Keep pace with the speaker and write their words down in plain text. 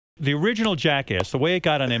the original Jackass, the way it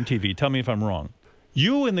got on MTV, tell me if I'm wrong.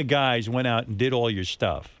 You and the guys went out and did all your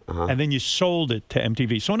stuff, and then you sold it to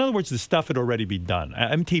MTV. So in other words, the stuff had already been done.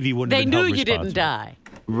 MTV wouldn't have been held responsible. They knew you didn't die.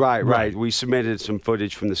 Right. We submitted some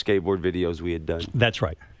footage from the skateboard videos we had done. That's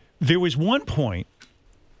right. There was one point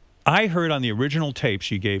I heard on the original tapes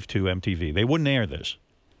you gave to MTV. They wouldn't air this.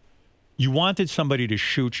 You wanted somebody to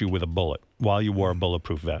shoot you with a bullet while you wore a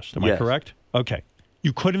bulletproof vest. Am I correct? Okay.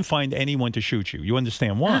 You couldn't find anyone to shoot you. You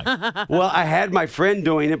understand why? Well, I had my friend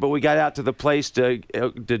doing it, but we got out to the place to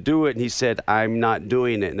do it, and he said, I'm not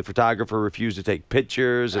doing it. And the photographer refused to take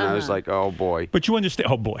pictures, and I was like, oh, boy. But you understand,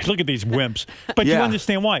 oh, boy, look at these wimps. But you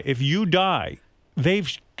understand why. If you die,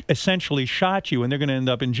 they've essentially shot you, and they're going to end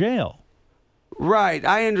up in jail. Right.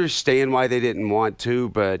 I understand why they didn't want to,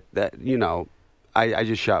 but, that, you know, I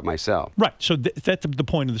just shot myself. Right. So that's the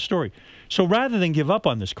point of the story. So rather than give up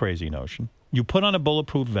on this crazy notion, you put on a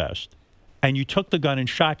bulletproof vest, and you took the gun and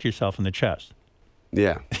shot yourself in the chest.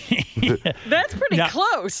 Yeah. That's pretty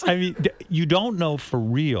close. I mean, you don't know for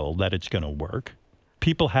real that it's going to work.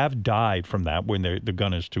 People have died from that when the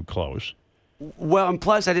gun is too close. Well, and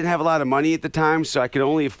plus, I didn't have a lot of money at the time, so I could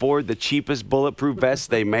only afford the cheapest bulletproof vests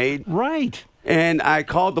they made. Right. And I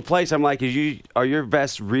called the place. I'm like, are your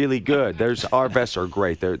vests really good? Our vests are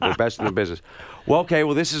great. They're best in the business. Well, okay,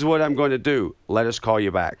 well, this is what I'm going to do. Let us call you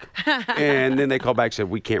back. And then they called back and said,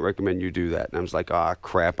 we can't recommend you do that. And I was like, oh,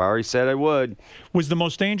 crap, I already said I would. Was the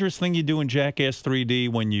most dangerous thing you do in Jackass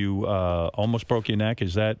 3D when you almost broke your neck?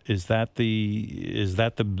 Is that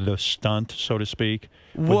the stunt, so to speak,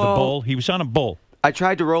 with the bull? He was on a bull. I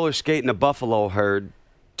tried to roller skate in a buffalo herd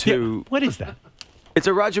to... Yeah, what is that? It's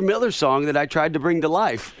a Roger Miller song that I tried to bring to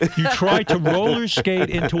life. You tried to roller skate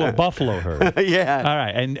into a buffalo herd? Yeah. All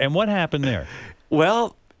right, and what happened there?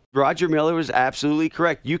 Well, Roger Miller was absolutely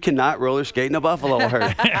correct. You cannot roller skate in a buffalo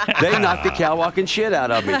herd. They knocked the cow-walking shit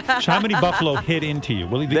out of me. So how many buffalo hit into you?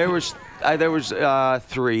 Well, there was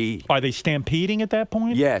 3. Are they stampeding at that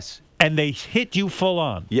point? Yes. And they hit you full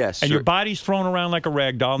on? Yes. And your body's thrown around like a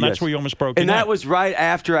rag doll, and that's where you almost broke your neck. And that was right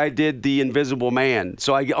after I did the Invisible Man.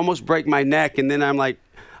 So I almost break my neck, and then I'm like,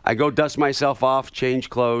 I go dust myself off, change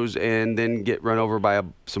clothes, and then get run over by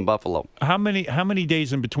some buffalo. How many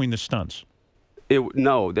days in between the stunts?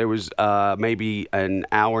 No, there was maybe an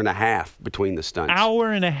hour and a half between the stunts.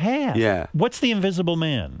 Hour and a half? Yeah. What's the Invisible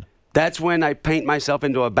Man? That's when I paint myself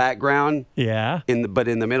into a background. Yeah. But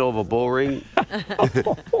in the middle of a bull ring.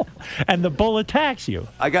 And the bull attacks you.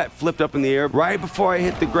 I got flipped up in the air. Right before I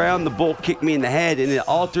hit the ground, the bull kicked me in the head, and it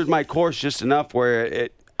altered my course just enough where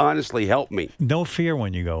it honestly helped me. No fear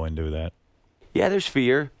when you go and do that? Yeah, there's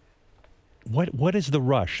fear. What is the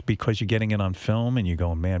rush? Because you're getting it on film and you're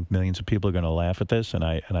going, man, millions of people are going to laugh at this, and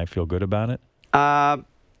I feel good about it? But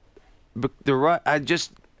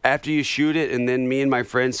after you shoot it, and then me and my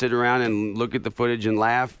friends sit around and look at the footage and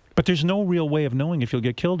laugh. But there's no real way of knowing if you'll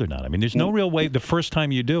get killed or not. I mean, there's no real way the first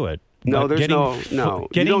time you do it. No, there's no.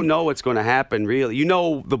 You don't know what's going to happen, really. You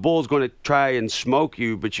know the bull's going to try and smoke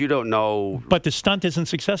you, but you don't know. But the stunt isn't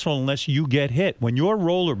successful unless you get hit. When you're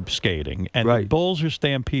roller skating and the bulls are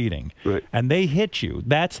stampeding and they hit you,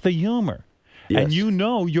 that's the humor. Yes. And you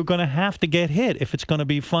know you're going to have to get hit if it's going to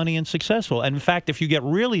be funny and successful. And in fact, if you get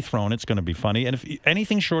really thrown, it's going to be funny. And if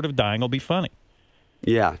anything short of dying will be funny.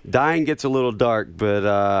 Yeah, dying gets a little dark,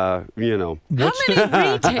 but, you know. How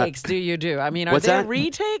many retakes do you do? I mean, are there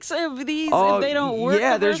retakes of these if they don't work?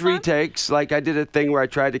 Yeah, there's retakes. Like, I did a thing where I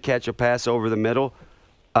tried to catch a pass over the middle,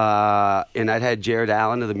 and I'd had Jared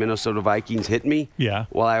Allen of the Minnesota Vikings hit me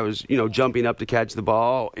while I was, jumping up to catch the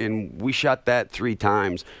ball, and we shot that 3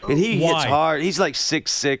 times. And he hits hard. He's like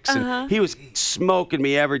 6'6", and he was smoking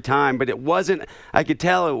me every time, but it wasn't, I could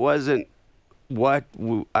tell it wasn't what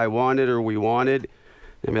I wanted or we wanted.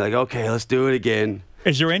 And be like, okay, let's do it again.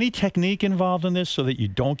 Is there any technique involved in this so that you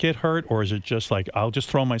don't get hurt, or is it just like I'll just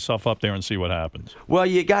throw myself up there and see what happens? Well,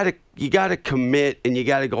 you gotta commit, and you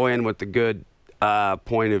gotta go in with the good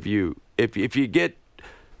point of view. If you get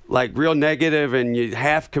like real negative and you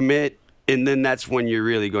half commit, and then that's when you're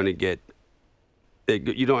really going to get.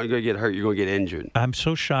 You don't going to get hurt. You're going to get injured. I'm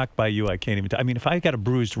so shocked by you. I can't even. I mean, if I got a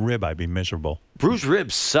bruised rib, I'd be miserable. Bruised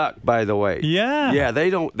ribs suck, by the way. Yeah. Yeah,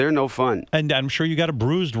 they're no fun. And I'm sure you got a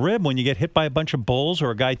bruised rib when you get hit by a bunch of bulls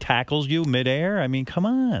or a guy tackles you midair. I mean, come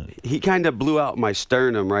on. He kind of blew out my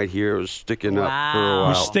sternum right here. It was sticking up for a while. It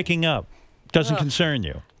was sticking up. Doesn't concern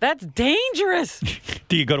you. That's dangerous.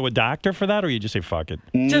 Do you go to a doctor for that, or you just say fuck it?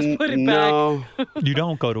 Just put it no. back. You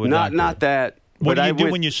don't go to a doctor. Not that. What do you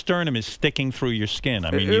do when your sternum is sticking through your skin? I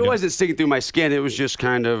mean, it wasn't sticking through my skin. It was just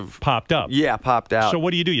kind of popped up. Yeah, popped out. So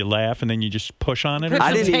what do? You laugh and then you just push on it? Or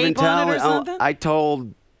I didn't even tell it or something? I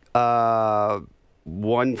told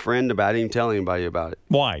one friend about it. I didn't tell anybody about it.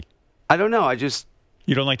 Why? I don't know.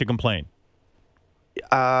 You don't like to complain.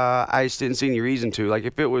 I just didn't see any reason to. Like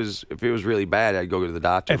if it was really bad, I'd go to the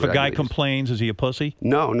doctor. If a guy complains, is he a pussy?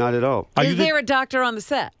 No, not at all. Is there a doctor on the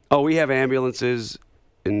set? Oh, we have ambulances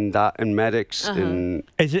and medics. And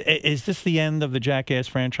is this the end of the Jackass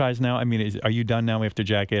franchise now? I mean, are you done now after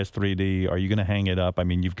Jackass 3D? Are you going to hang it up? I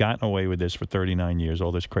mean, you've gotten away with this for 39 years,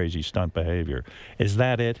 all this crazy stunt behavior. Is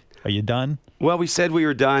that it? Are you done? Well, we said we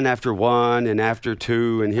were done after 1 and after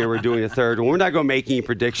 2, and here we're doing a third. We're not going to make any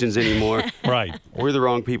predictions anymore. Right. We're the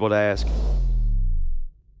wrong people to ask.